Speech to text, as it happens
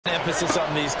Emphasis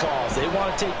on these calls. They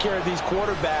want to take care of these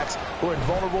quarterbacks who are in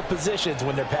vulnerable positions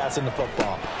when they're passing the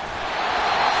football.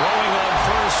 Throwing on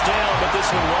first down, but this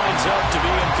one winds up to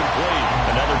be incomplete.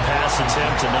 Another pass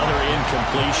attempt, another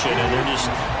incompletion, and they're just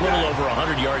a little over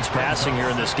 100 yards passing here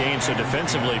in this game, so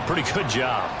defensively, pretty good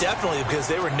job. Definitely, because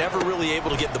they were never really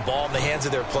able to get the ball in the hands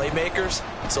of their playmakers,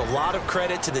 so a lot of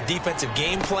credit to the defensive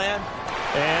game plan.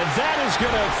 And that is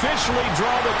going to officially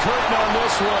draw the curtain on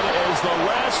this one as the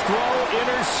last throw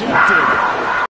intercepted.